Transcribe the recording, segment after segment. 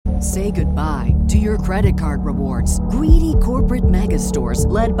Say goodbye to your credit card rewards. Greedy corporate mega stores,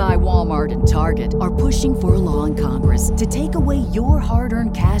 led by Walmart and Target, are pushing for a law in Congress to take away your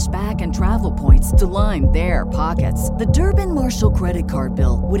hard-earned cash back and travel points to line their pockets. The Durbin-Marshall credit card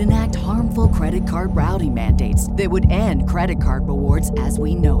bill would enact harmful credit card routing mandates that would end credit card rewards as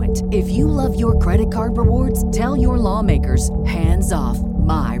we know it. If you love your credit card rewards, tell your lawmakers, hands off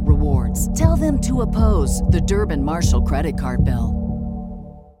my rewards. Tell them to oppose the Durbin-Marshall credit card bill.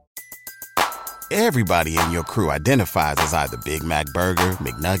 Everybody in your crew identifies as either Big Mac Burger,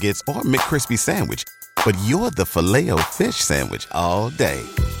 McNuggets, or McCrispy Sandwich. But you're the Filet-O-Fish Sandwich all day.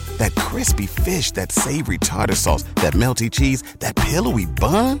 That crispy fish, that savory tartar sauce, that melty cheese, that pillowy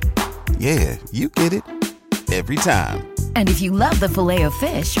bun. Yeah, you get it. Every time. And if you love the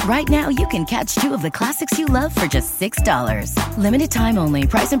Filet-O-Fish, right now you can catch two of the classics you love for just $6. Limited time only.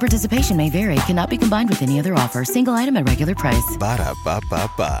 Price and participation may vary. Cannot be combined with any other offer. Single item at regular price.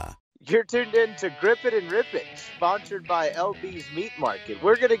 Ba-da-ba-ba-ba. You're tuned in to Grip It and Rip It, sponsored by LB's Meat Market.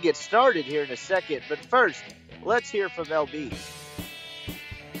 We're going to get started here in a second, but first, let's hear from LB.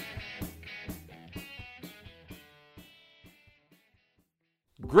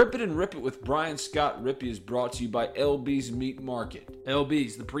 Grip It and Rip It with Brian Scott Rippey is brought to you by LB's Meat Market.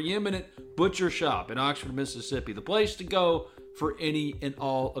 LB's, the preeminent butcher shop in Oxford, Mississippi, the place to go for any and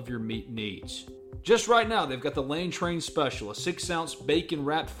all of your meat needs. Just right now, they've got the Lane Train Special, a 6-ounce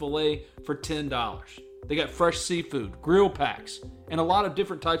bacon-wrapped filet for $10. They got fresh seafood, grill packs, and a lot of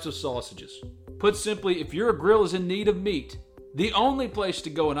different types of sausages. Put simply, if your grill is in need of meat, the only place to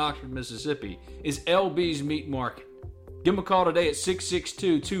go in Oxford, Mississippi is LB's Meat Market. Give them a call today at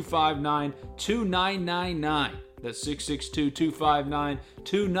 662-259-2999. That's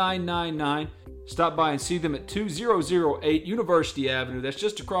 662-259-2999. Stop by and see them at 2008 University Avenue. That's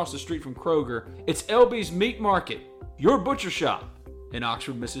just across the street from Kroger. It's LB's Meat Market, your butcher shop in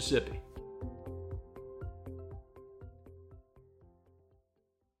Oxford, Mississippi.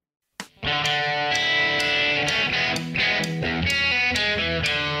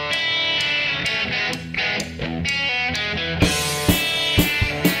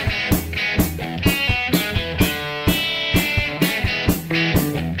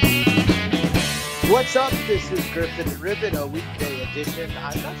 What's up? This is Griffin and Ribbon, a weekday edition.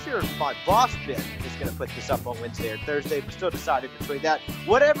 I'm not sure if my boss, Ben, is going to put this up on Wednesday or Thursday. We're still deciding between that.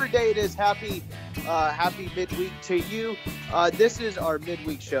 Whatever day it is, happy midweek to you. This is our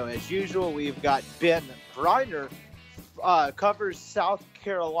midweek show. As usual, we've got Ben Breiner, covers South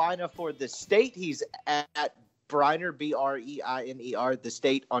Carolina for The State. He's at Breiner, Breiner, The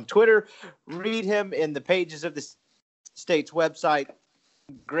State on Twitter. Read him in the pages of the State's website.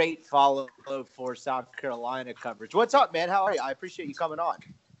 Great follow for South Carolina coverage. What's up, man? How are you? I appreciate you coming on.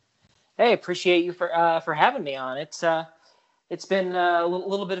 Hey, appreciate you for having me on. It's been a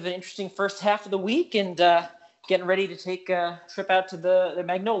little bit of an interesting first half of the week, and getting ready to take a trip out to the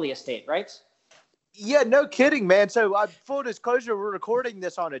Magnolia State, right? Yeah, no kidding, man. So, full disclosure, we're recording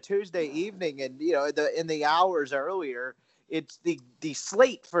this on a Tuesday evening, and in the hours earlier, it's the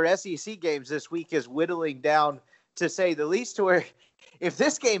slate for SEC games this week is whittling down, to say the least, to where if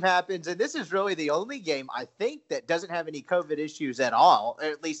this game happens, and this is really the only game I think that doesn't have any COVID issues at all, or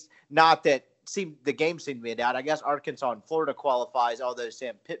at least not that the game seemed to be in doubt. I guess Arkansas and Florida qualifies, although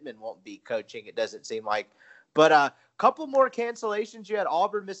Sam Pittman won't be coaching, it doesn't seem like. But a couple more cancellations. You had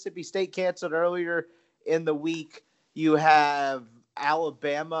Auburn, Mississippi State canceled earlier in the week. You have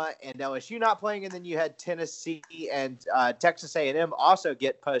Alabama and LSU not playing, and then you had Tennessee and Texas A&M also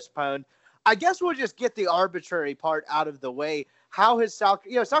get postponed. I guess we'll just get the arbitrary part out of the way. How has South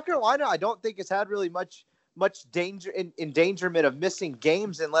Carolina, I don't think has had really much danger endangerment of missing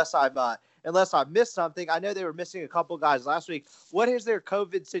games unless I've missed something. I know they were missing a couple guys last week. What has their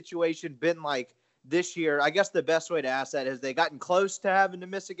COVID situation been like this year? I guess the best way to ask that is, they gotten close to having to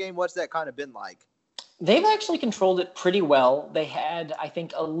miss a game. What's that kind of been like? They've actually controlled it pretty well. They had, I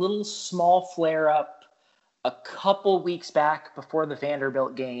think, a little small flare-up a couple weeks back before the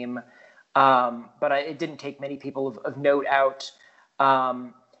Vanderbilt game, but it didn't take many people of note out.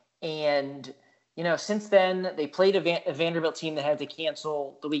 And since then, they played a Vanderbilt team that had to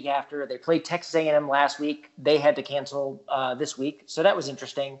cancel the week after. They played Texas A&M last week. They had to cancel this week. So that was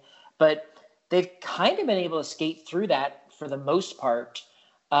interesting. But they've kind of been able to skate through that for the most part,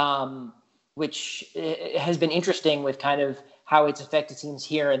 which has been interesting with kind of how it's affected teams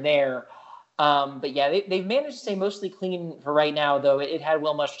here and there. But yeah, they've managed to stay mostly clean for right now, though it had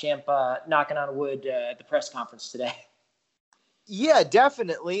Will Muschamp knocking on wood at the press conference today. Yeah,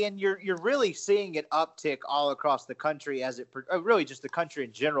 definitely, and you're really seeing it uptick all across the country really just the country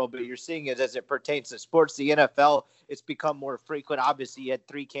in general, but you're seeing it as it pertains to sports. The NFL, it's become more frequent. Obviously, you had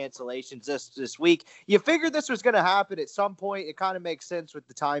 3 cancellations this week. You figured this was going to happen at some point. It kind of makes sense with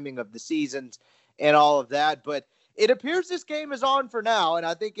the timing of the seasons and all of that, but it appears this game is on for now, and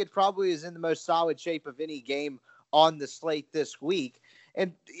I think it probably is in the most solid shape of any game on the slate this week.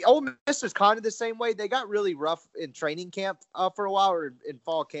 And Ole Miss is kind of the same way. They got really rough in training camp for a while, or in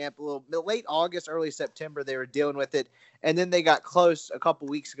fall camp, a little late August, early September. They were dealing with it, and then they got close a couple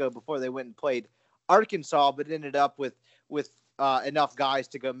weeks ago before they went and played Arkansas, but ended up with enough guys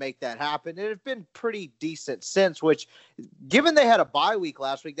to go make that happen. And it's been pretty decent since. Which, given they had a bye week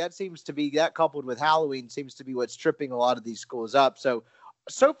last week, that coupled with Halloween seems to be what's tripping a lot of these schools up. So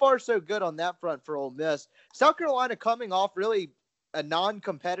far so good on that front for Ole Miss. South Carolina coming off really a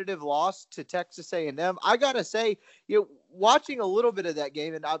non-competitive loss to Texas A&M. I gotta say, watching a little bit of that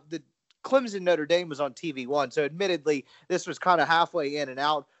game, and the Clemson Notre Dame was on TV1, so admittedly, this was kind of halfway in and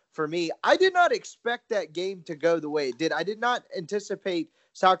out for me. I did not expect that game to go the way it did. I did not anticipate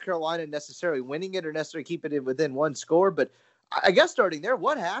South Carolina necessarily winning it or necessarily keeping it within one score, but I guess starting there,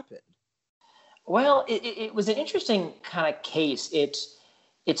 what happened? Well, it was an interesting kind of case. It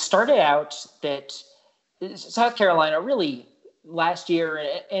started out that South Carolina really last year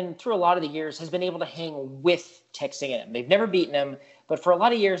and through a lot of the years has been able to hang with Texas A&M. They've never beaten them, but for a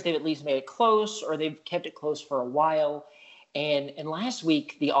lot of years they've at least made it close, or they've kept it close for a while. And last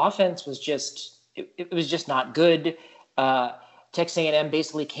week the offense was just it was just not good. Texas A&M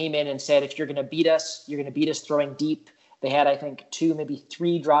basically came in and said, if you're going to beat us, you're going to beat us throwing deep. They had, I think, 2, maybe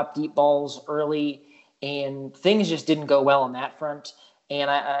 3 drop deep balls early, and things just didn't go well on that front.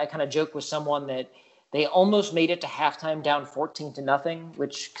 And I kind of joked with someone that they almost made it to halftime down 14-0,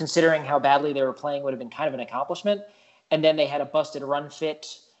 which, considering how badly they were playing, would have been kind of an accomplishment. And then they had a busted run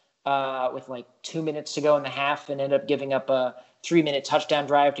fit with like 2 minutes to go in the half, and ended up giving up a 3-minute touchdown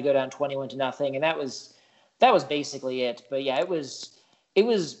drive to go down 21-0. And that was basically it. But yeah, it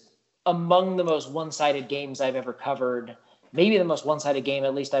was among the most one-sided games I've ever covered. Maybe the most one-sided game,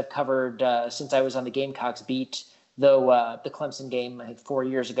 at least, I've covered since I was on the Gamecocks beat. Though the Clemson game, I think 4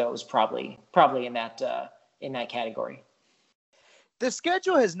 years ago, was probably in that category. The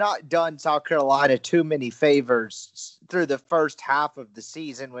schedule has not done South Carolina too many favors through the first half of the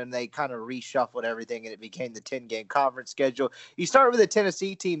season when they kind of reshuffled everything and it became the 10-game conference schedule. You start with a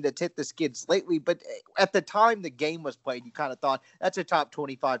Tennessee team that's hit the skids lately, but at the time the game was played, you kind of thought that's a top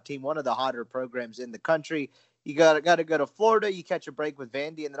 25 team, one of the hotter programs in the country. You got to go to Florida. You catch a break with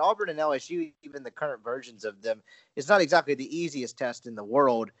Vandy, and then Auburn and LSU, even the current versions of them, it's not exactly the easiest test in the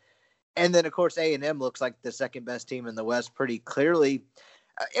world. And then, of course, A&M looks like the second best team in the West pretty clearly.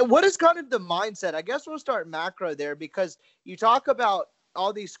 And what is kind of the mindset? I guess we'll start macro there, because you talk about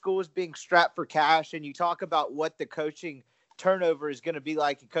all these schools being strapped for cash, and you talk about what the coaching turnover is going to be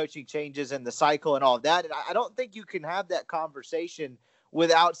like, and coaching changes and the cycle and all of that. And I don't think you can have that conversation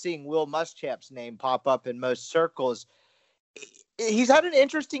without seeing Will Muschamp's name pop up in most circles. He's had an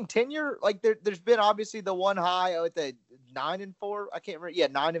interesting tenure. Like there's been obviously the one high at the 9-4. I can't remember. Yeah,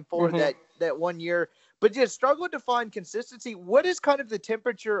 9-4 that 1 year, but just struggled to find consistency. What is kind of the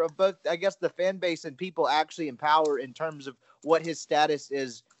temperature of both, I guess, the fan base and people actually in power in terms of what his status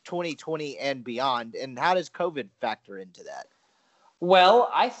is 2020 and beyond, and how does COVID factor into that?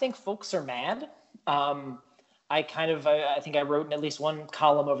 Well, I think folks are mad. I think I wrote in at least one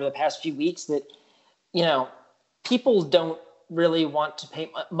column over the past few weeks that, people don't really want to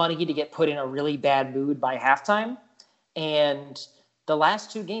pay money to get put in a really bad mood by halftime. And the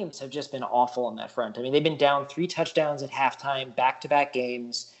last 2 games have just been awful on that front. I mean, they've been down 3 touchdowns at halftime, back-to-back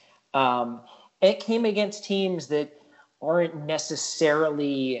games. And it came against teams that aren't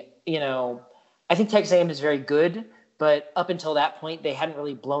necessarily, I think Texas A&M is very good, but up until that point, they hadn't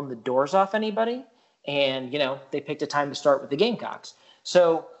really blown the doors off anybody. And, they picked a time to start with the Gamecocks.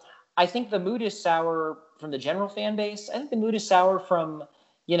 So I think the mood is sour from the general fan base. I think the mood is sour from,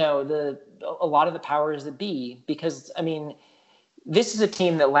 a lot of the powers that be, because, I mean, this is a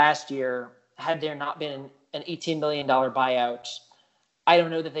team that last year, had there not been an $18 million buyout, I don't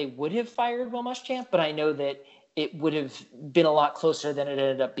know that they would have fired Will Muschamp, but I know that it would have been a lot closer than it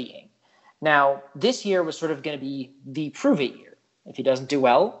ended up being. Now, this year was sort of going to be the prove-it year. If he doesn't do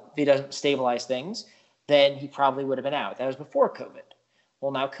well, if he doesn't stabilize things, then he probably would have been out. That was before COVID.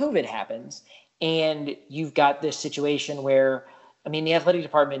 Well, now COVID happens, and you've got this situation where, I mean, the athletic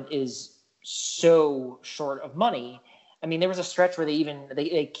department is so short of money. I mean, there was a stretch where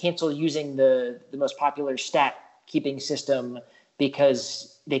they canceled using the most popular stat keeping system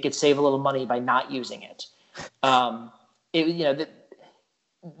because they could save a little money by not using it.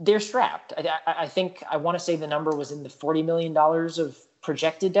 they're strapped. I think I want to say the number was in the $40 million of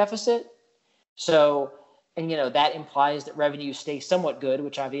projected deficit. So, and that implies that revenues stay somewhat good,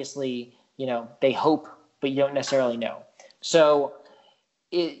 which obviously, they hope, but you don't necessarily know. So,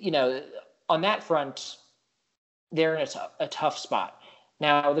 on that front, they're in a tough spot.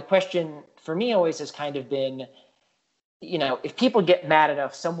 Now, the question for me always has kind of been, if people get mad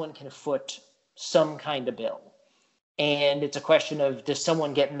enough, someone can foot some kind of bill. And it's a question of, does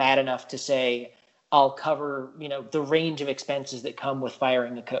someone get mad enough to say, I'll cover, the range of expenses that come with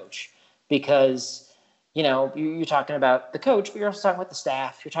firing a coach? Because, you're talking about the coach, but you're also talking about the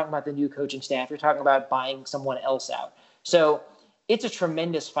staff. You're talking about the new coaching staff. You're talking about buying someone else out. So it's a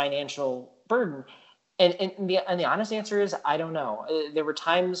tremendous financial burden. And the honest answer is, I don't know. There were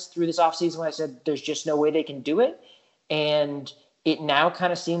times through this offseason when I said there's just no way they can do it. And it now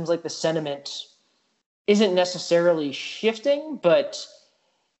kind of seems like the sentiment isn't necessarily shifting, but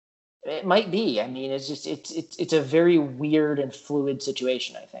it might be. I mean, it's a very weird and fluid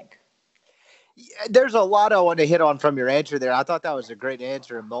situation, I think. Yeah, there's a lot I want to hit on from your answer there. I thought that was a great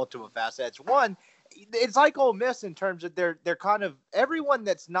answer in multiple facets. One, it's like Ole Miss in terms of they're kind of everyone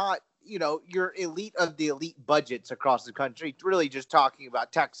that's not, your elite of the elite budgets across the country, really just talking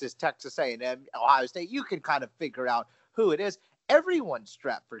about Texas A&M, Ohio State. You can kind of figure out who it is. Everyone's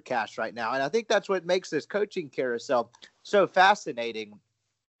strapped for cash right now. And I think that's what makes this coaching carousel so fascinating.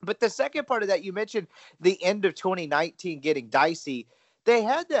 But the second part of that, you mentioned the end of 2019 getting dicey. They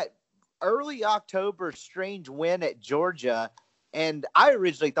had that early October strange win at Georgia. And I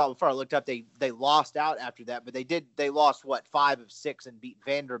originally thought before I looked up, they lost out after that, but they lost 5 of 6 and beat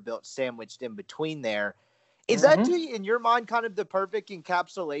Vanderbilt sandwiched in between there. Is that, in your mind, kind of the perfect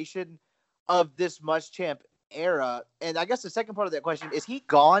encapsulation of this Muschamp era? And I guess the second part of that question, is he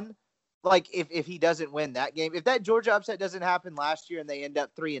gone? Like if he doesn't win that game, if that Georgia upset doesn't happen last year and they end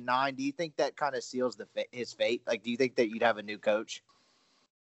up 3-9, do you think that kind of seals his fate? Like, do you think that you'd have a new coach?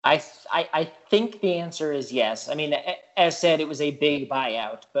 I think the answer is yes. I mean, as said, it was a big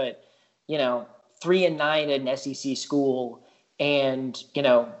buyout, but 3-9 at an SEC school, and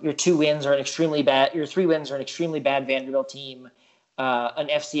your 3 wins are an extremely bad Vanderbilt team, an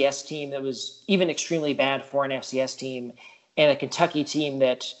FCS team that was even extremely bad for an FCS team, and a Kentucky team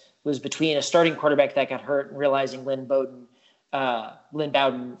that was between a starting quarterback that got hurt and realizing Lynn Bowden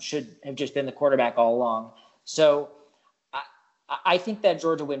should have just been the quarterback all along. So I think that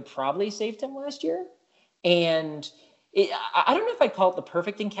Georgia win probably saved him last year. And I don't know if I'd call it the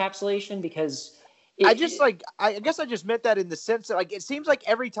perfect encapsulation, because I guess I just meant that in the sense that, like, it seems like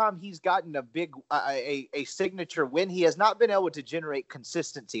every time he's gotten a big a signature win, he has not been able to generate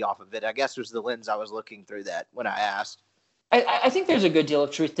consistency off of it. I guess was the lens I was looking through that when I asked. I think there's a good deal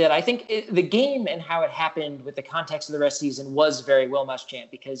of truth to that. I think the game and how it happened with the context of the rest of the season was very well Muschamp,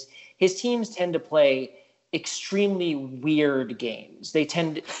 because his teams tend to play extremely weird games. These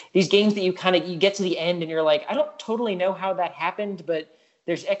games that you get to the end and you're like, I don't totally know how that happened, but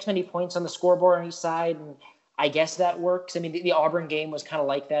there's X many points on the scoreboard on each side, and I guess that works. I mean, the Auburn game was kind of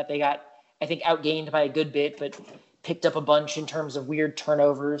like that. They got, I think, outgained by a good bit, but picked up a bunch in terms of weird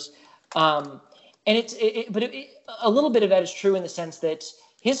turnovers. And a little bit of that is true in the sense that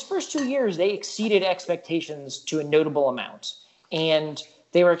his first 2 years, they exceeded expectations to a notable amount. And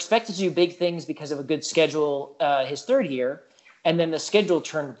they were expected to do big things because of a good schedule his third year, and then the schedule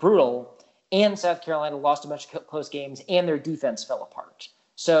turned brutal, and South Carolina lost a bunch of close games, and their defense fell apart.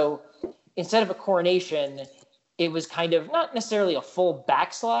 So instead of a coronation, it was kind of not necessarily a full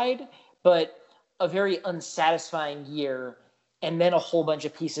backslide, but a very unsatisfying year, and then a whole bunch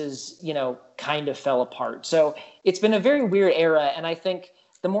of pieces, kind of fell apart. So it's been a very weird era, and I think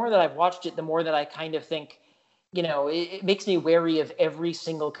the more that I've watched it, the more that I kind of think, it makes me wary of every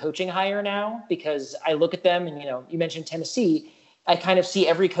single coaching hire now, because I look at them and, you mentioned Tennessee. I kind of see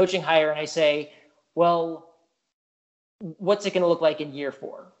every coaching hire and I say, well, what's it going to look like in year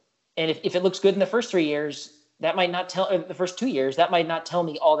 4? And if it looks good in the first 3 years, that might not tell, the first 2 years, that might not tell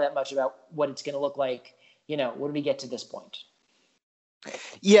me all that much about what it's going to look like, when we get to this point.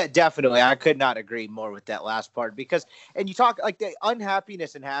 Yeah, definitely. I could not agree more with that last part, because, and you talk like the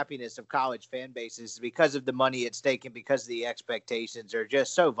unhappiness and happiness of college fan bases because of the money at stake and because the expectations are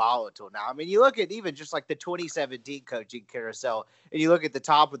just so volatile now. I mean, you look at even just like the 2017 coaching carousel, and you look at the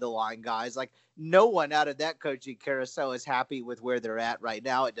top of the line guys, like no one out of that coaching carousel is happy with where they're at right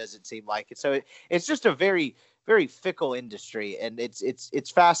now. It doesn't seem like it. So it's just a very, very fickle industry, and it's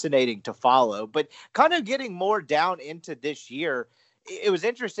fascinating to follow. But kind of getting more down into this year, it was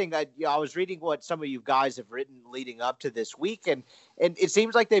interesting. I was reading what some of you guys have written leading up to this week, and it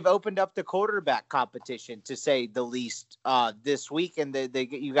seems like they've opened up the quarterback competition, to say the least, this week. And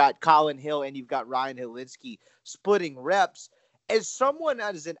you got Colin Hill and you've got Ryan Helinski splitting reps. As someone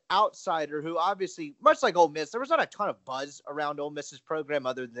as an outsider who obviously, much like Ole Miss, there was not a ton of buzz around Ole Miss's program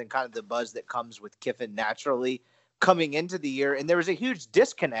other than kind of the buzz that comes with Kiffin naturally coming into the year. And there was a huge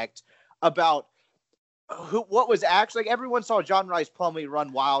disconnect about what was actually, like, everyone saw John Rice Plumlee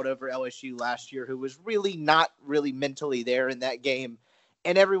run wild over LSU last year, who was really not really mentally there in that game.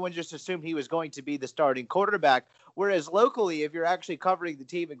 And everyone just assumed he was going to be the starting quarterback. Whereas locally, if you're actually covering the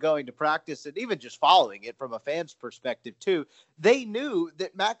team and going to practice and even just following it from a fan's perspective too, they knew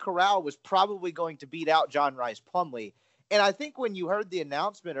that Matt Corral was probably going to beat out John Rice Plumlee. And I think when you heard the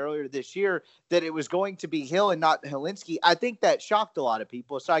announcement earlier this year that it was going to be Hill and not Helinski, I think that shocked a lot of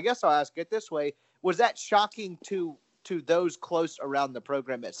people. So I guess I'll ask it this way. Was that shocking to those close around the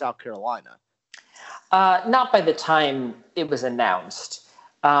program at South Carolina? Not by the time it was announced.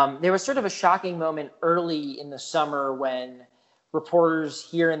 There was sort of a shocking moment early in the summer when reporters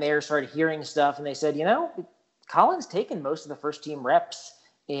here and there started hearing stuff, and they said, Colin's taken most of the first team reps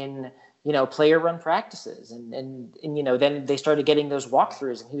in, player run practices. And then they started getting those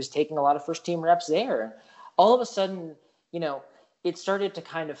walkthroughs, and he was taking a lot of first team reps there. And all of a sudden, it started to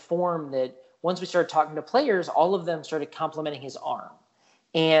kind of form that once we started talking to players, all of them started complimenting his arm.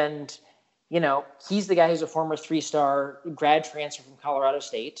 And he's the guy who's a former 3-star grad transfer from Colorado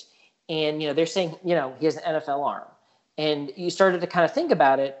State. And, they're saying, he has an NFL arm. And you started to kind of think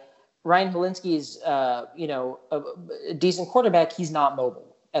about it. Ryan Helinski's, a decent quarterback. He's not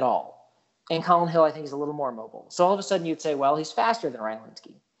mobile at all. And Colin Hill, I think, is a little more mobile. So all of a sudden you'd say, well, he's faster than Ryan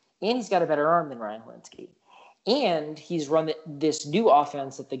Helinski. And he's got a better arm than Ryan Helinski. And he's run this new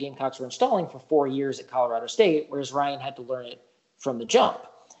offense that the Gamecocks were installing for 4 years at Colorado State, whereas Ryan had to learn it from the jump.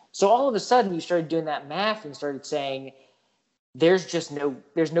 So all of a sudden, you started doing that math and started saying, there's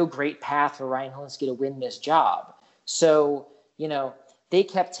no great path for Ryan Helinski to win this job. So, they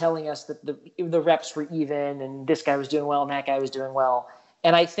kept telling us that the reps were even and this guy was doing well and that guy was doing well.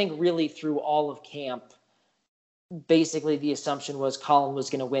 And I think really through all of camp, basically the assumption was Colin was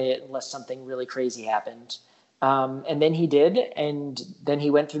going to win it unless something really crazy happened. And then he did, and then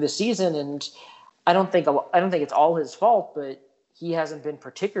he went through the season, and I don't think it's all his fault, but he hasn't been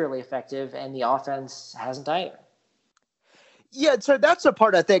particularly effective, and the offense hasn't either. Yeah, so that's the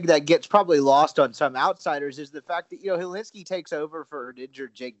part I think that gets probably lost on some outsiders is the fact that, Helinski takes over for an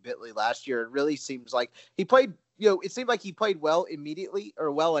injured Jake Bitley last year. It really seems like he played, it seemed like he played well immediately,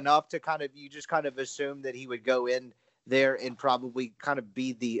 or well enough to you just kind of assume that he would go in there and probably kind of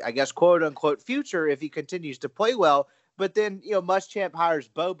be the, I guess, quote unquote future if he continues to play well. But then, Muschamp hires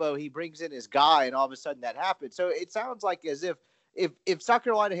Bobo, he brings in his guy, and all of a sudden that happens. So it sounds like as if South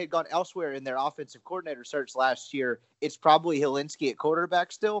Carolina had gone elsewhere in their offensive coordinator search last year, it's probably Helinski at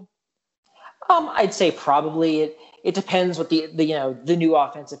quarterback still. I'd say probably it depends what the new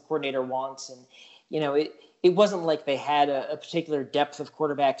offensive coordinator wants. And, it wasn't like they had a particular depth of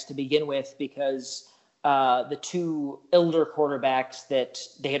quarterbacks to begin with, because the two elder quarterbacks that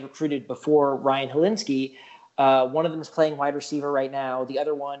they had recruited before Ryan Helinski, one of them is playing wide receiver right now. The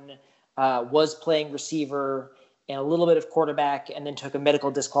other one was playing receiver and a little bit of quarterback, and then took a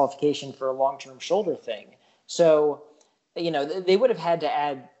medical disqualification for a long-term shoulder thing. So, they would have had to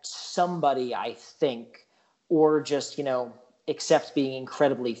add somebody, I think, or just, accept being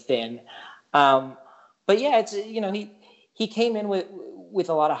incredibly thin. But yeah, it's, he came in with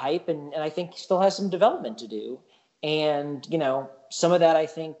a lot of hype, and I think he still has some development to do. And, some of that, I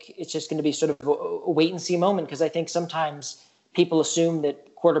think it's just going to be sort of a wait and see moment, because I think sometimes people assume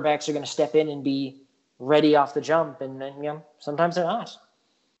that quarterbacks are going to step in and be ready off the jump, and then, sometimes they're not.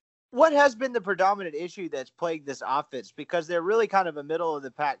 What has been the predominant issue that's plagued this offense? Because they're really kind of a middle of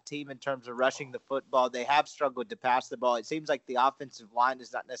the pack team in terms of rushing the football. They have struggled to pass the ball. It seems like the offensive line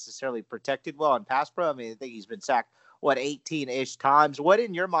is not necessarily protected well in pass pro. I mean, I think he's been sacked 18-ish times. What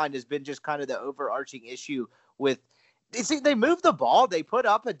in your mind has been just kind of the overarching issue with, they move the ball, they put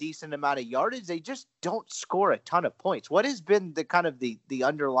up a decent amount of yardage, they just don't score a ton of points. What has been the kind of the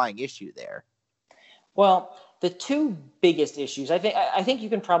underlying issue there? Well, the two biggest issues, I think you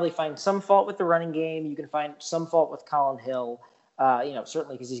can probably find some fault with the running game. You can find some fault with Colin Hill,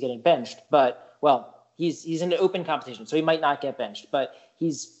 certainly because he's getting benched. But, well, he's in an open competition, so he might not get benched. But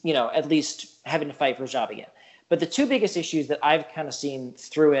he's, at least having to fight for his job again. But the two biggest issues that I've kind of seen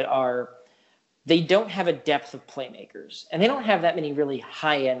through it are they don't have a depth of playmakers, and they don't have that many really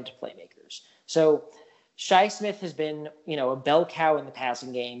high-end playmakers. So Shi Smith has been, a bell cow in the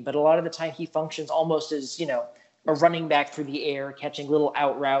passing game, but a lot of the time he functions almost as, a running back through the air, catching little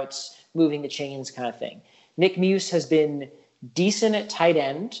out routes, moving the chains kind of thing. Nick Muse has been decent at tight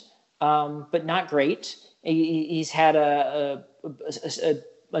end, but not great. He's had a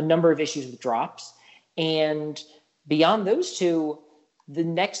number of issues with drops. And beyond those two, the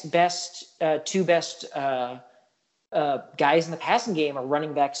next best, two best guys in the passing game are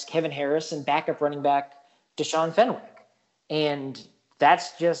running backs Kevin Harris and backup running back Deshaun Fenwick. And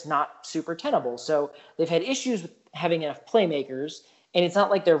that's just not super tenable. So they've had issues with having enough playmakers, and it's not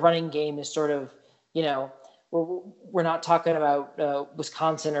like their running game is sort of, we're not talking about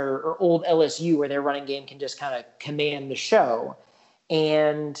Wisconsin or old LSU where their running game can just kind of command the show.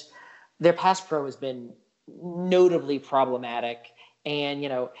 And their pass pro has been notably problematic. And,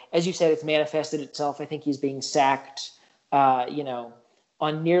 as you said, it's manifested itself. I think he's being sacked,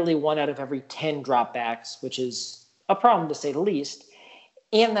 on nearly 1 out of every 10 dropbacks, which is a problem to say the least.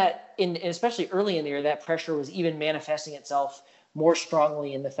 And that, especially early in the year, that pressure was even manifesting itself more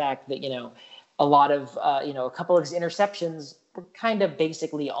strongly in the fact that, a lot of, a couple of his interceptions were kind of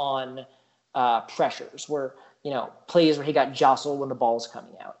basically on pressures where, plays where he got jostled when the ball's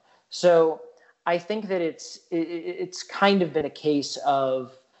coming out. So I think that it's kind of been a case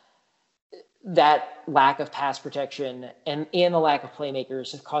of that lack of pass protection and the lack of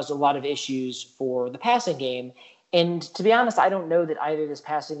playmakers have caused a lot of issues for the passing game. And to be honest, I don't know that either this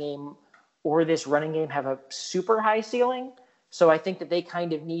passing game or this running game have a super high ceiling. So I think that they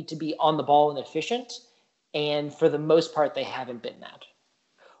kind of need to be on the ball and efficient. And for the most part, they haven't been that.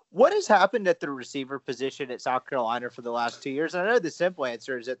 What has happened at the receiver position at South Carolina for the last 2 years? I know the simple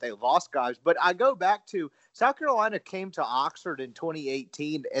answer is that they lost guys, but I go back to South Carolina came to Oxford in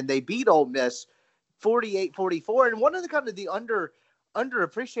 2018 and they beat Ole Miss 48-44. And one of the kind of the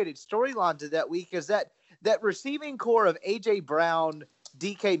underappreciated storylines of that week is that receiving core of A.J. Brown,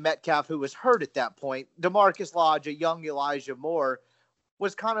 DK Metcalf, who was hurt at that point, DeMarcus Lodge, a young Elijah Moore,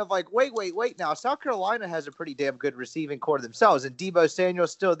 was kind of like, wait. Now, South Carolina has a pretty damn good receiving core themselves. And Deebo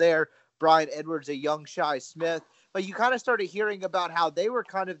Samuel's still there. Brian Edwards, a young Shi Smith. But you kind of started hearing about how they were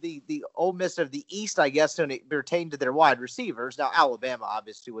kind of the Ole Miss of the East, I guess, when it pertained to their wide receivers. Now, Alabama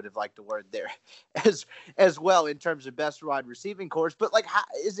obviously would have liked a word there as well in terms of best wide receiving cores. But,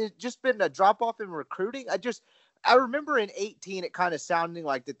 is it just been a drop-off in recruiting? I remember in 2018 it kind of sounding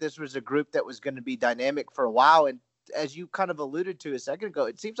like that this was a group that was going to be dynamic for a while. And as you kind of alluded to a second ago,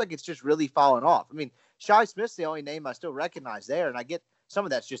 it seems like it's just really fallen off. I mean, Shi Smith's the only name I still recognize there, and I get some of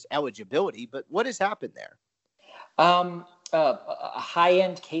that's just eligibility, but what has happened there? A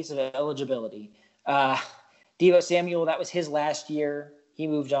high-end case of eligibility. Deebo Samuel, that was his last year. He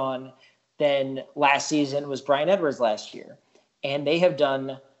moved on. Then last season was Brian Edwards last year. And they have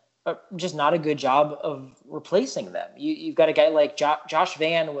done just not a good job of replacing them. You've got a guy like Josh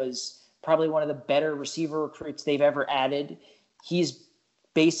Vann was probably one of the better receiver recruits they've ever added. He's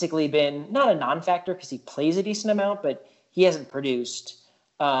basically been not a non-factor because he plays a decent amount, but he hasn't produced.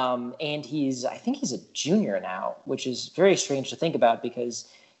 And I think he's a junior now, which is very strange to think about because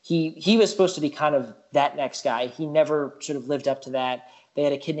he was supposed to be kind of that next guy. He never sort of lived up to that. They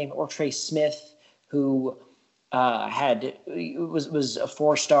had a kid named Ortre Smith who was a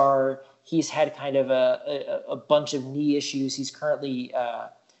 4-star. He's had kind of a bunch of knee issues. He's currently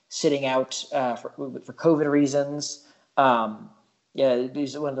sitting out for COVID reasons.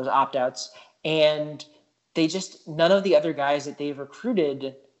 He's one of those opt-outs. And none of the other guys that they've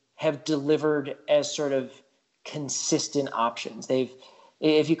recruited have delivered as sort of consistent options.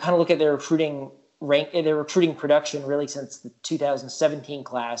 If you kind of look at their recruiting production really since the 2017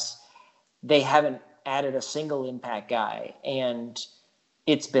 class, they haven't added a single impact guy. And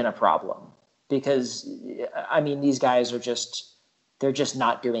it's been a problem because, I mean, these guys they're just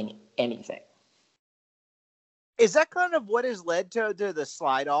not doing anything. Is that kind of what has led to the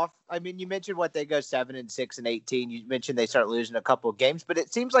slide off? I mean, you mentioned they go 7-6 and 18. You mentioned they start losing a couple of games, but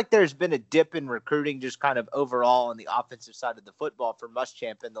it seems like there's been a dip in recruiting just kind of overall on the offensive side of the football for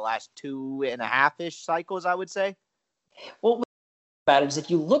Muschamp in the last 2.5-ish cycles, I would say. Well, about it is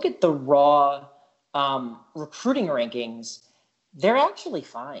if you look at the raw recruiting rankings, they're actually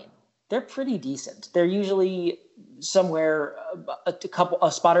fine. They're pretty decent. They're usually somewhere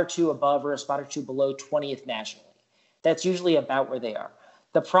a spot or two above or a spot or two below 20th nationally. That's usually about where they are.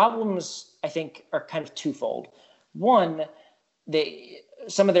 The problems, I think, are kind of twofold. One,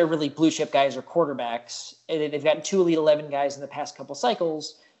 some of their really blue chip guys are quarterbacks. They've gotten 2 Elite 11 guys in the past couple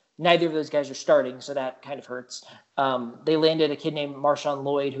cycles. Neither of those guys are starting, so that kind of hurts. They landed a kid named Marshawn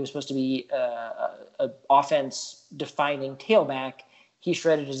Lloyd, who was supposed to be an offense-defining tailback. He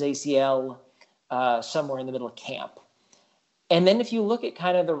shredded his ACL somewhere in the middle of camp. And then if you look at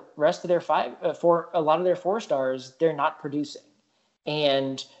kind of the rest of their a lot of their 4-stars, they're not producing.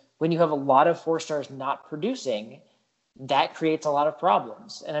 And when you have a lot of 4-stars not producing, that creates a lot of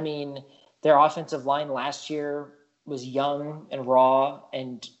problems. And I mean, their offensive line last year was young and raw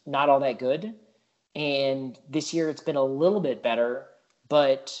and not all that good. And this year it's been a little bit better,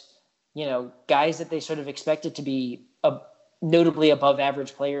 but guys that they sort of expected to be notably above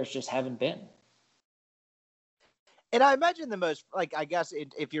average players just haven't been. And I imagine the most, I guess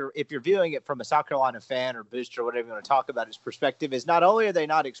if you're viewing it from a South Carolina fan or booster or whatever you want to talk about, his perspective is not only are they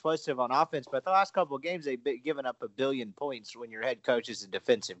not explosive on offense, but the last couple of games they've given up 1 billion points when your head coach is a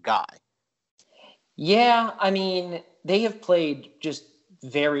defensive guy. Yeah, I mean, they have played just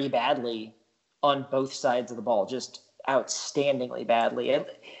very badly on both sides of the ball, just outstandingly badly.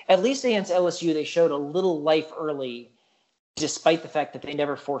 At least against LSU, they showed a little life early, despite the fact that they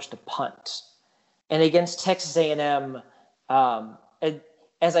never forced a punt. And against Texas A&M,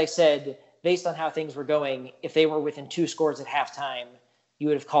 as I said, based on how things were going, if they were within 2 scores at halftime, you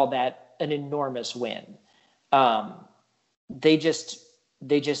would have called that an enormous win. Their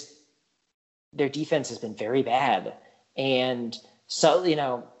defense has been very bad. And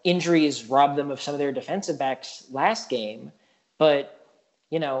so, injuries robbed them of some of their defensive backs last game. But,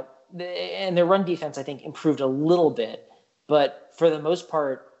 and their run defense, I think, improved a little bit. But for the most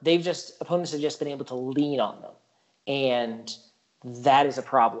part, opponents have just been able to lean on them. And that is a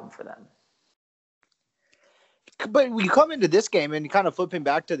problem for them. But when you come into this game and kind of flipping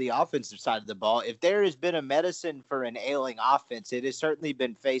back to the offensive side of the ball, if there has been a medicine for an ailing offense, it has certainly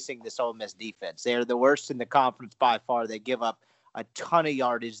been facing this Ole Miss defense. They are the worst in the conference by far. They give up a ton of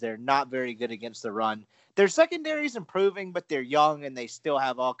yardage. They're not very good against the run. Their secondary is improving, but they're young and they still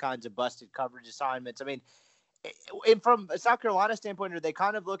have all kinds of busted coverage assignments. I mean, and from a South Carolina standpoint, are they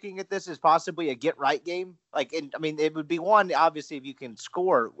kind of looking at this as possibly a get-right game? It would be one, obviously, if you can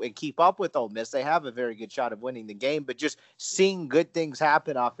score and keep up with Ole Miss, they have a very good shot of winning the game, but just seeing good things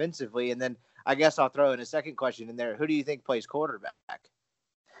happen offensively. And then I guess I'll throw in a second question in there. Who do you think plays quarterback?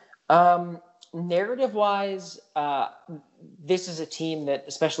 Narrative-wise, this is a team that,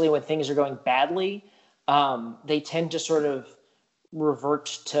 especially when things are going badly, they tend to sort of revert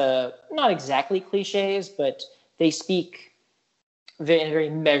to not exactly cliches, but they speak in a very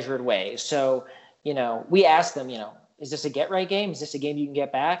measured way. So, we asked them, is this a get-right game? Is this a game you can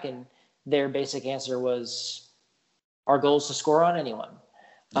get back? And their basic answer was, our goal is to score on anyone,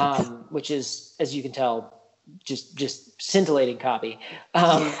 which is, as you can tell, just scintillating copy.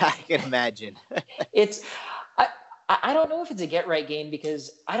 Yeah, I can imagine. I don't know if it's a get-right game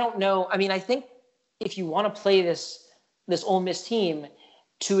because I don't know. I mean, I think if you want to play this Ole Miss team,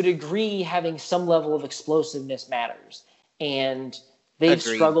 to a degree, having some level of explosiveness matters. And they've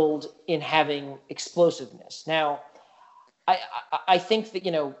Agreed. Struggled in having explosiveness. Now, I think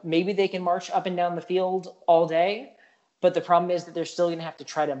that, maybe they can march up and down the field all day, but the problem is that they're still going to have to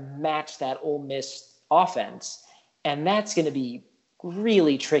try to match that Ole Miss offense. And that's going to be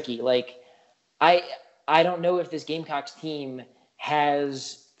really tricky. I don't know if this Gamecocks team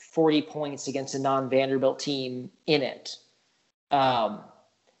has 40 points against a non-Vanderbilt team in it.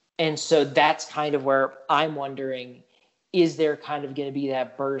 And so that's kind of where I'm wondering, is there kind of going to be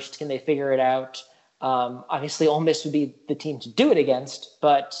that burst? Can they figure it out? Obviously, Ole Miss would be the team to do it against,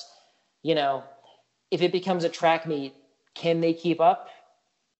 but, if it becomes a track meet, can they keep up?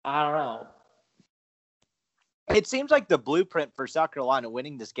 I don't know. It seems like the blueprint for South Carolina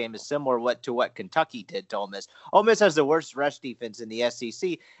winning this game is similar to what Kentucky did to Ole Miss. Ole Miss has the worst rush defense in the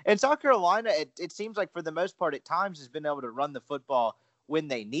SEC. And South Carolina, it seems like for the most part at times has been able to run the football when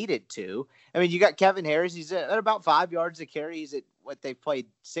they needed to. I mean, you got Kevin Harris. He's at about 5 yards a carry. He's at what they've played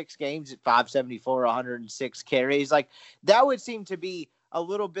 6 games at 574, 106 carries. That would seem to be a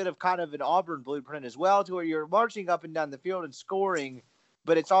little bit of kind of an Auburn blueprint as well, to where you're marching up and down the field and scoring,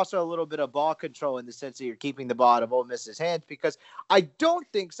 but it's also a little bit of ball control in the sense that you're keeping the ball out of Ole Miss's hands, because I don't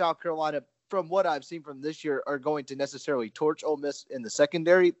think South Carolina, from what I've seen from this year, are going to necessarily torch Ole Miss in the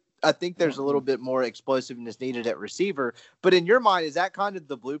secondary. I think there's a little bit more explosiveness needed at receiver. But in your mind, is that kind of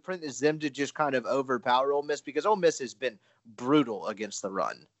the blueprint, is them to just kind of overpower Ole Miss? Because Ole Miss has been brutal against the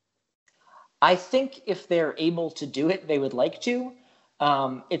run. I think if they're able to do it, they would like to.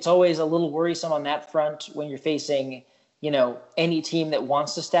 It's always a little worrisome on that front when you're facing, any team that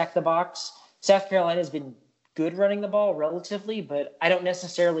wants to stack the box. South Carolina has been good running the ball relatively, but I don't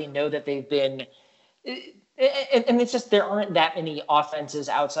necessarily know that they've been. And it's just there aren't that many offenses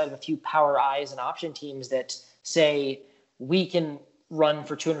outside of a few power eyes and option teams that say we can run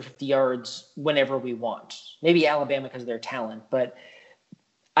for 250 yards whenever we want. Maybe Alabama because of their talent, but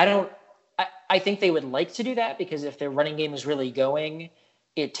I I think they would like to do that because if their running game is really going,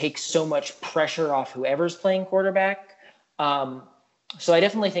 it takes so much pressure off whoever's playing quarterback. So I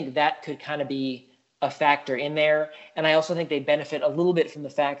definitely think that could kind of be a factor in there. And I also think they benefit a little bit from the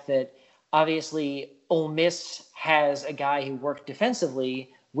fact that obviously Ole Miss has a guy who worked defensively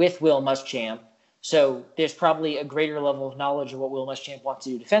with Will Muschamp. So there's probably a greater level of knowledge of what Will Muschamp wants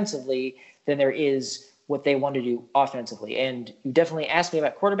to do defensively than there is what they want to do offensively. And you definitely asked me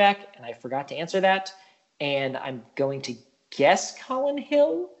about quarterback, and I forgot to answer that. And I'm going to guess Colin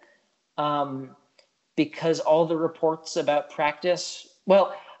Hill because all the reports about practice –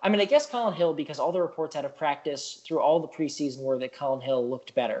 well, I'm going to guess Colin Hill because all the reports out of practice through all the preseason were that Colin Hill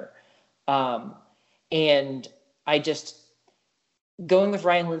looked better. And I just – going with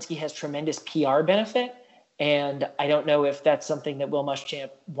Ryan Linsky has tremendous PR benefit, and I don't know if that's something that Will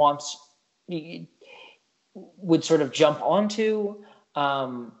Muschamp would sort of jump onto.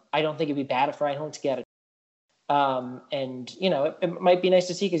 I don't think it'd be bad if Ryan Linsky had it. And, it might be nice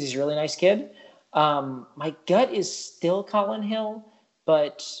to see because he's a really nice kid. My gut is still Colin Hill,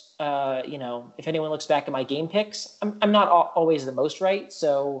 but, if anyone looks back at my game picks, I'm not always the most right.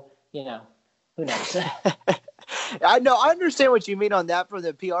 So, who knows? I know. I understand what you mean on that from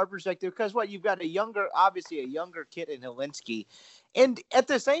the PR perspective because you've got a younger kid in Helinski. And at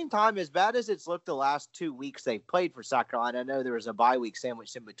the same time, as bad as it's looked the last 2 weeks they've played for South Carolina, I know there was a bye week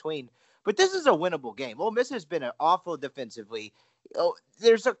sandwiched in between, but this is a winnable game. Ole Miss has been awful defensively.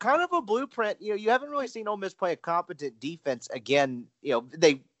 There's a kind of a blueprint. You haven't really seen Ole Miss play a competent defense again.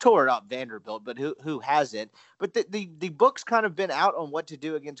 They tore up Vanderbilt, but who hasn't? But the book's kind of been out on what to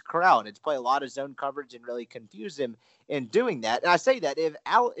do against Corral, and it's play a lot of zone coverage and really confuse him in doing that. And I say that if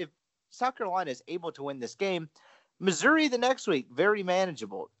South Carolina is able to win this game, Missouri the next week, very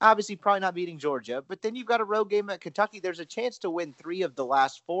manageable. Obviously, probably not beating Georgia, but then you've got a road game at Kentucky. There's a chance to win 3 of the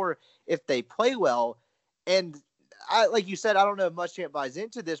last 4 if they play well. And like you said, I don't know if Muschamp buys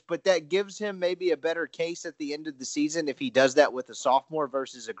into this, but that gives him maybe a better case at the end of the season if he does that with a sophomore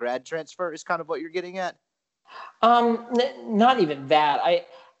versus a grad transfer is kind of what you're getting at. Not even that.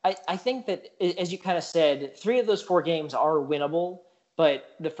 I think that, as you kind of said, 3 of those 4 games are winnable,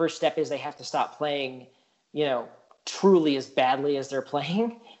 but the first step is they have to stop playing, truly as badly as they're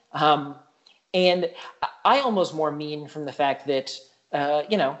playing. And I almost more mean from the fact that,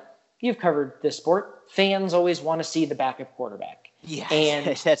 you've covered this sport. Fans always want to see the backup quarterback. Yeah,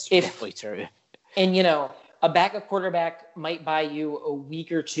 and that's definitely true. And, a backup quarterback might buy you a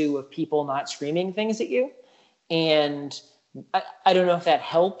week or 2 of people not screaming things at you. And I don't know if that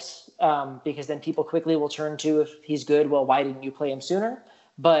helps because then people quickly will turn to, if he's good, well, why didn't you play him sooner?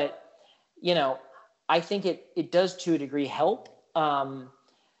 But, I think it does to a degree help. But,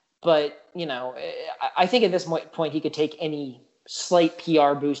 I think at this point he could take any slight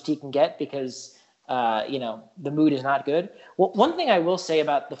PR boost he can get because, the mood is not good. Well, one thing I will say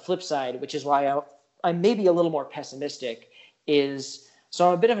about the flip side, which is why I'm maybe a little more pessimistic, is so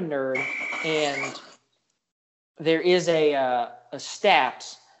I'm a bit of a nerd, and there is a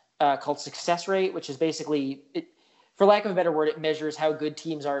stat called success rate, which is basically, for lack of a better word, it measures how good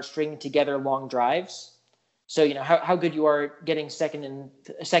teams are at stringing together long drives. So, how good you are getting second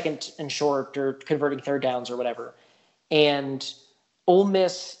and short or converting third downs or whatever. And Ole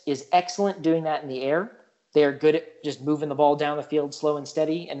Miss is excellent doing that in the air. They are good at just moving the ball down the field slow and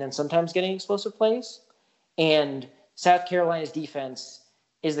steady and then sometimes getting explosive plays. And South Carolina's defense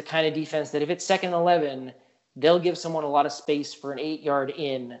is the kind of defense that if it's 2nd and 11, they'll give someone a lot of space for an 8-yard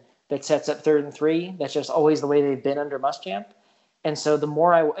in that sets up 3rd and 3. That's just always the way they've been under Muschamp. And so the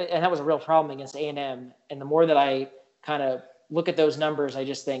more and that was a real problem against A&M. And the more that I kind of look at those numbers, I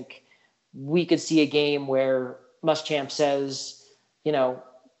just think we could see a game where Muschamp says,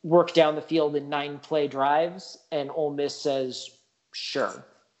 work down the field in 9-play drives, and Ole Miss says, sure.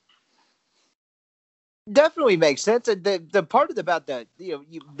 Definitely makes sense. And the part about the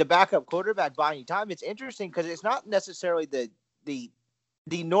backup quarterback buying time, it's interesting because it's not necessarily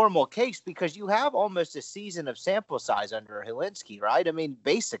the normal case because you have almost a season of sample size under Helinski, right? I mean,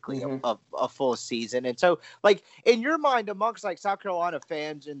 basically a full season. And so, in your mind, amongst South Carolina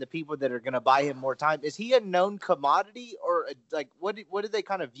fans and the people that are going to buy him more time, is he a known commodity or what do they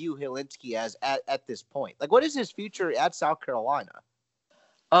kind of view Helinski as at this point? What is his future at South Carolina?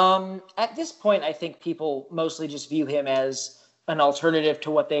 At this point, I think people mostly just view him as an alternative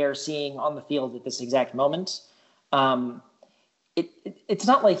to what they are seeing on the field at this exact moment. It's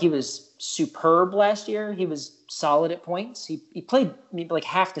not like he was superb last year. He was solid at points. He played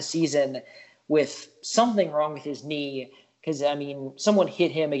half the season with something wrong with his knee because, someone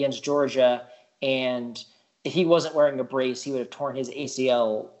hit him against Georgia, and if he wasn't wearing a brace, he would have torn his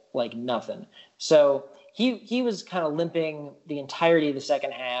ACL like nothing. So he was kind of limping the entirety of the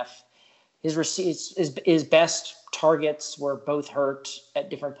second half. His best targets were both hurt at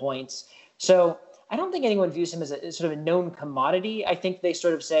different points. So I don't think anyone views him as a sort of a known commodity. I think they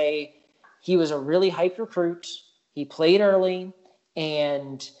sort of say he was a really hyped recruit. He played early,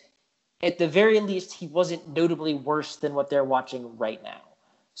 and at the very least, he wasn't notably worse than what they're watching right now.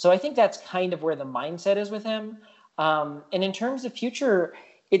 So I think that's kind of where the mindset is with him. And in terms of future,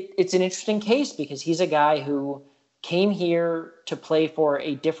 it's an interesting case because he's a guy who came here to play for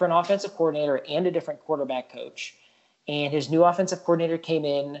a different offensive coordinator and a different quarterback coach. And his new offensive coordinator came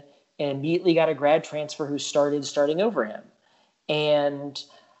in and immediately got a grad transfer who starting over him. And,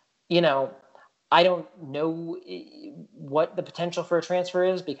 I don't know what the potential for a transfer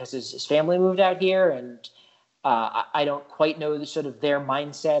is because his family moved out here, and I don't quite know the sort of their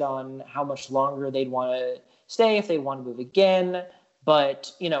mindset on how much longer they'd want to stay, if they want to move again.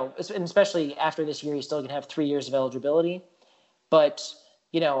 But, and especially after this year, he's still going to have 3 years of eligibility. But,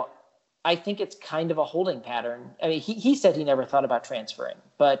 I think it's kind of a holding pattern. I mean, he said he never thought about transferring.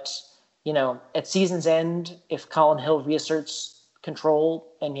 But, at season's end, if Colin Hill reasserts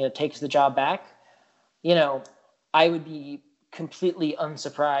control and, takes the job back, I would be completely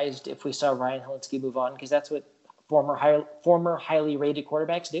unsurprised if we saw Ryan Helinski move on, because that's what former highly rated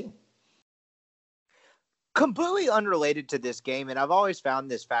quarterbacks do. Completely unrelated to this game, and I've always found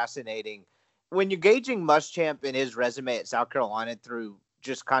this fascinating. When you're gauging Muschamp and his resume at South Carolina through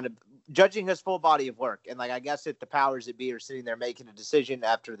just kind of judging his full body of work, and I guess if the powers that be are sitting there making a decision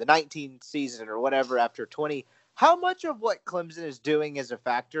after the 19th season or whatever, after 20, how much of what Clemson is doing is a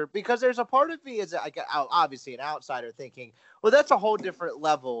factor? Because there's a part of me as obviously an outsider thinking, well, that's a whole different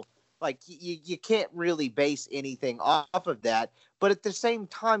level. Like you can't really base anything off of that. But at the same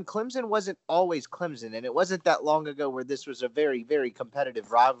time, Clemson wasn't always Clemson, and it wasn't that long ago where this was a very, very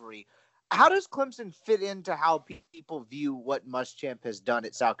competitive rivalry. How does Clemson fit into how people view what Muschamp has done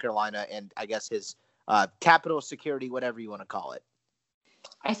at South Carolina and I guess his capital security, whatever you want to call it?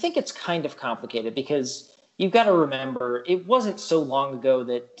 I think it's kind of complicated because you've got to remember it wasn't so long ago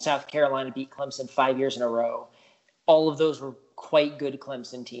that South Carolina beat Clemson 5 years in a row. All of those were quite good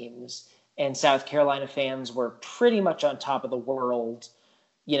Clemson teams, and South Carolina fans were pretty much on top of the world,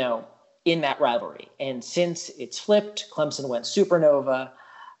 in that rivalry. And since it's flipped, Clemson went supernova.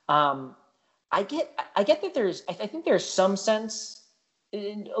 I get that I think there's some sense,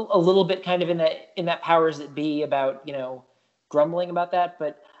 a little bit kind of in that powers that be about, grumbling about that.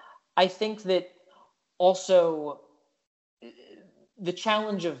 But I think that also the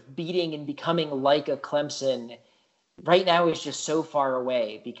challenge of beating and becoming like a Clemson right now is just so far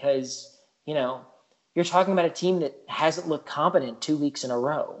away because, you're talking about a team that hasn't looked competent 2 weeks in a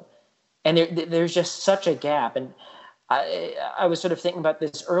row. And there's just such a gap. And I was sort of thinking about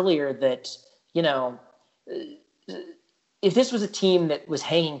this earlier that, if this was a team that was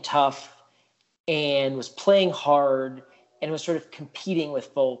hanging tough and was playing hard and was sort of competing with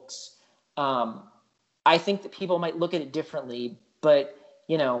folks, I think that people might look at it differently. But,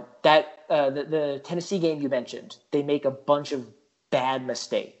 that the Tennessee game you mentioned, they make a bunch of bad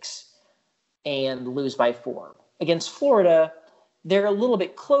mistakes and lose by 4. Against Florida, they're a little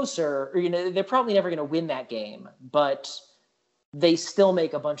bit closer, or, they're probably never going to win that game, but they still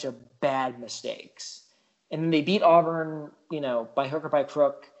make a bunch of bad mistakes. And then they beat Auburn, by hook or by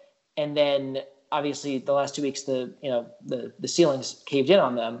crook. And then obviously the last 2 weeks, the ceilings caved in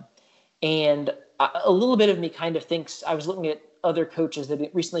on them. And a little bit of me kind of thinks, I was looking at other coaches that had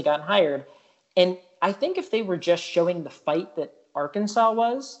recently gotten hired. And I think if they were just showing the fight that Arkansas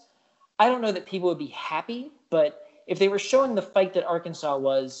was, I don't know that people would be happy, but if they were showing the fight that Arkansas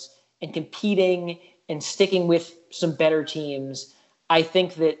was and competing and sticking with some better teams, I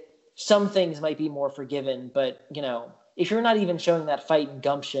think that some things might be more forgiven. But, if you're not even showing that fight and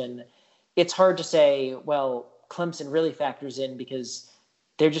gumption, it's hard to say, well, Clemson really factors in because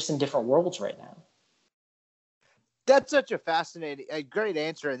they're just in different worlds right now. That's such a great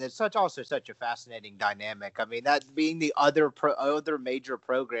answer, and it's also such a fascinating dynamic. I mean, that being the other major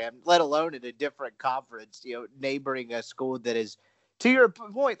program, let alone in a different conference, neighboring a school that is, to your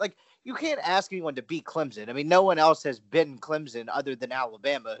point, like you can't ask anyone to beat Clemson. I mean, no one else has been Clemson other than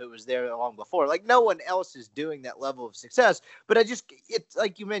Alabama, who was there long before. Like no one else is doing that level of success. But it's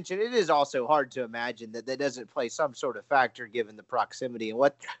like you mentioned, it is also hard to imagine that doesn't play some sort of factor given the proximity and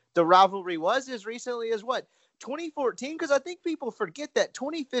what the rivalry was as recently as 2014, because I think people forget that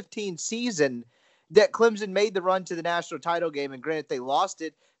 2015 season that Clemson made the run to the national title game, and granted they lost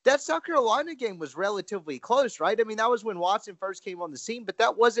it, that South Carolina game was relatively close, right? I mean, that was when Watson first came on the scene, but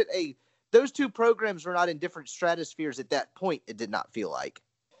that wasn't those two programs were not in different stratospheres at that point, it did not feel like.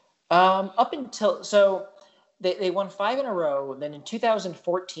 Up until so they won 5 in a row. Then in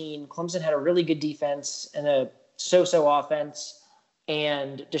 2014, Clemson had a really good defense and a so-so offense,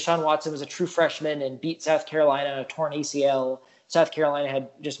 and Deshaun Watson was a true freshman and beat South Carolina, a torn ACL. South Carolina had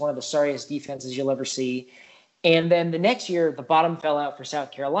just one of the sorriest defenses you'll ever see. And then the next year, the bottom fell out for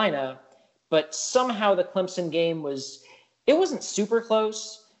South Carolina, but somehow the Clemson game wasn't super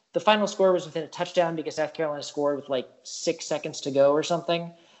close. The final score was within a touchdown because South Carolina scored with like 6 seconds to go or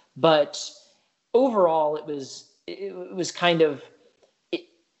something. But overall, it was kind of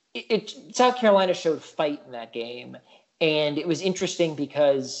South Carolina showed fight in that game, and it was interesting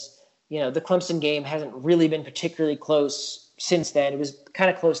because the Clemson game hasn't really been particularly close since then. It was kind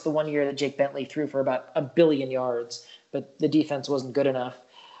of close the one year that Jake Bentley threw for about 1 billion yards, but the defense wasn't good enough.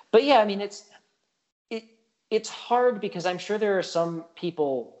 But yeah, I mean, it's hard because I'm sure there are some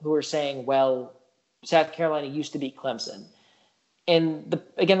people who are saying, well, South Carolina used to beat Clemson. And the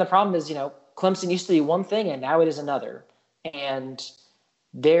problem is, Clemson used to be one thing and now it is another. And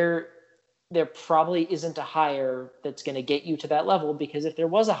there probably isn't a hire that's going to get you to that level, because if there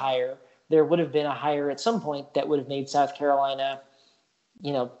was a hire, there would have been a hire at some point that would have made South Carolina,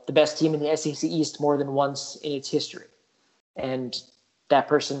 the best team in the SEC East more than once in its history. And that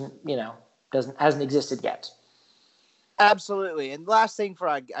person, hasn't existed yet. Absolutely. And last thing for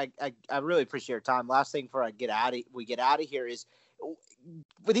I really appreciate your time. Last thing for we get out of here is,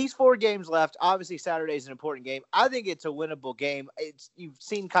 with these 4 games left, obviously Saturday is an important game. I think it's a winnable game. You've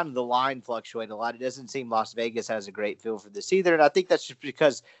seen kind of the line fluctuate a lot. It doesn't seem Las Vegas has a great feel for this either. And I think that's just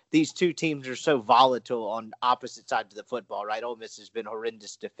because these two teams are so volatile on opposite sides of the football, right? Ole Miss has been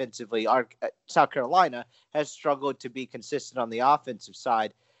horrendous defensively. South Carolina has struggled to be consistent on the offensive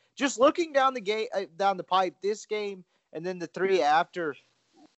side. Just looking down the pipe, this game and then the 3 after,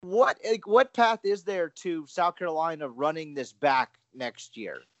 what path is there to South Carolina running this back next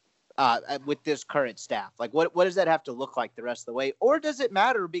year with this current staff? Like, what does that have to look like the rest of the way? Or does it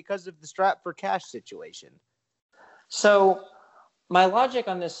matter because of the strap for cash situation? So my logic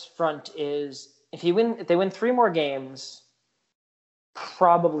on this front is if they win 3 more games,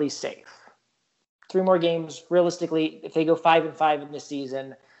 probably safe. 3 more games, realistically, if they go 5-5 in this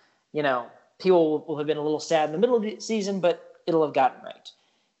season, people will have been a little sad in the middle of the season, but it'll have gotten right.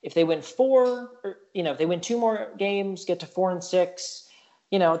 If they win 4, if they win 2 more games, get to 4-6,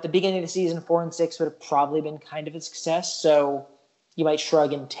 at the beginning of the season, 4-6 would have probably been kind of a success. So you might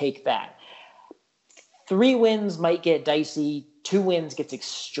shrug and take that. 3 wins might get dicey. 2 wins gets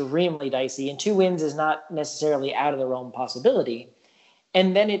extremely dicey, and 2 wins is not necessarily out of the realm possibility.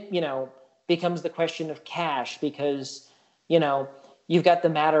 And then it, becomes the question of cash, because, you've got the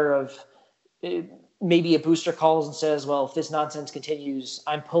matter of maybe a booster calls and says, well, if this nonsense continues,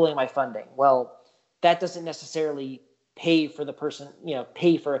 I'm pulling my funding. Well, that doesn't necessarily pay for the person,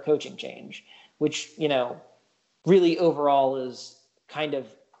 pay for a coaching change, which, really overall is kind of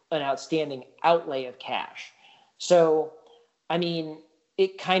an outstanding outlay of cash. So, I mean,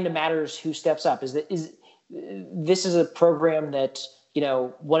 it kind of matters who steps up. This is a program that,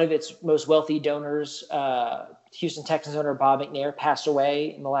 one of its most wealthy donors, Houston Texans owner Bob McNair, passed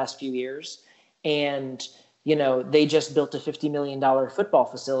away in the last few years. And, they just built a $50 million football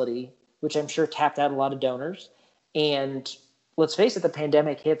facility, which I'm sure tapped out a lot of donors. And let's face it, the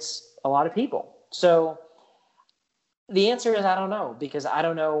pandemic hits a lot of people. So the answer is I don't know, because I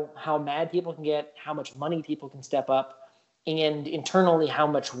don't know how mad people can get, how much money people can step up, and internally how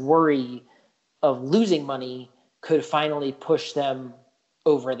much worry of losing money could finally push them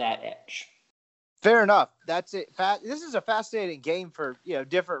over that edge. Fair enough. That's it. This is a fascinating game for,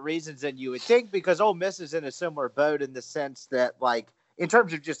 different reasons than you would think, because Ole Miss is in a similar boat in the sense that, like, in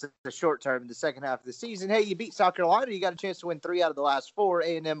terms of just the short term, the second half of the season, hey, you beat South Carolina, you got a chance to win 3 out of the last 4.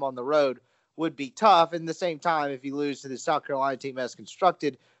 A&M on the road would be tough. And at the same time, if you lose to the South Carolina team as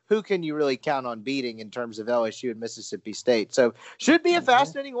constructed, who can you really count on beating in terms of LSU and Mississippi State? So should be a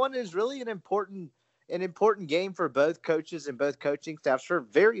fascinating one. It is really an important game for both coaches and both coaching staffs for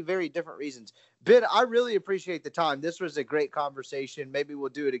very, very different reasons. Ben, I really appreciate the time. This was a great conversation. Maybe we'll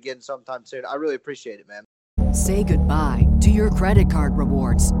do it again sometime soon. I really appreciate it, man. Say goodbye to your credit card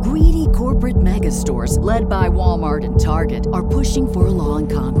rewards. Greedy corporate mega stores, led by Walmart and Target, are pushing for a law in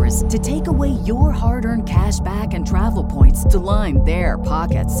Congress to take away your hard-earned cash back and travel points to line their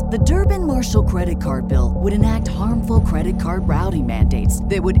pockets. The Durbin-Marshall credit card bill would enact harmful credit card routing mandates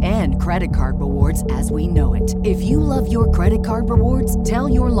that would end credit card rewards as we know it. If you love your credit card rewards, tell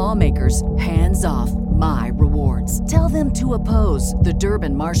your lawmakers, hands off my rewards. Tell them to oppose the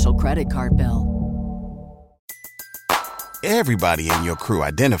Durbin-Marshall credit card bill. Everybody in your crew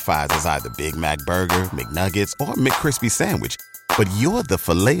identifies as either Big Mac Burger, McNuggets, or McCrispy Sandwich. but you're the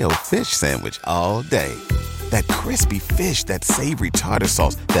Filet-O-Fish Sandwich all day. That crispy fish, that savory tartar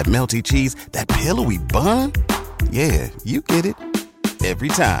sauce, that melty cheese, that pillowy bun. Yeah, you get it. Every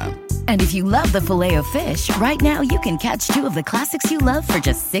time. And if you love the Filet-O-Fish, right now you can catch two of the classics you love for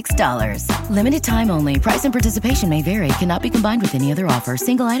just $6. Limited time only. Price and participation may vary. Cannot be combined with any other offer.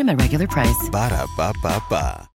 Single item at regular price. Ba-da-ba-ba-ba.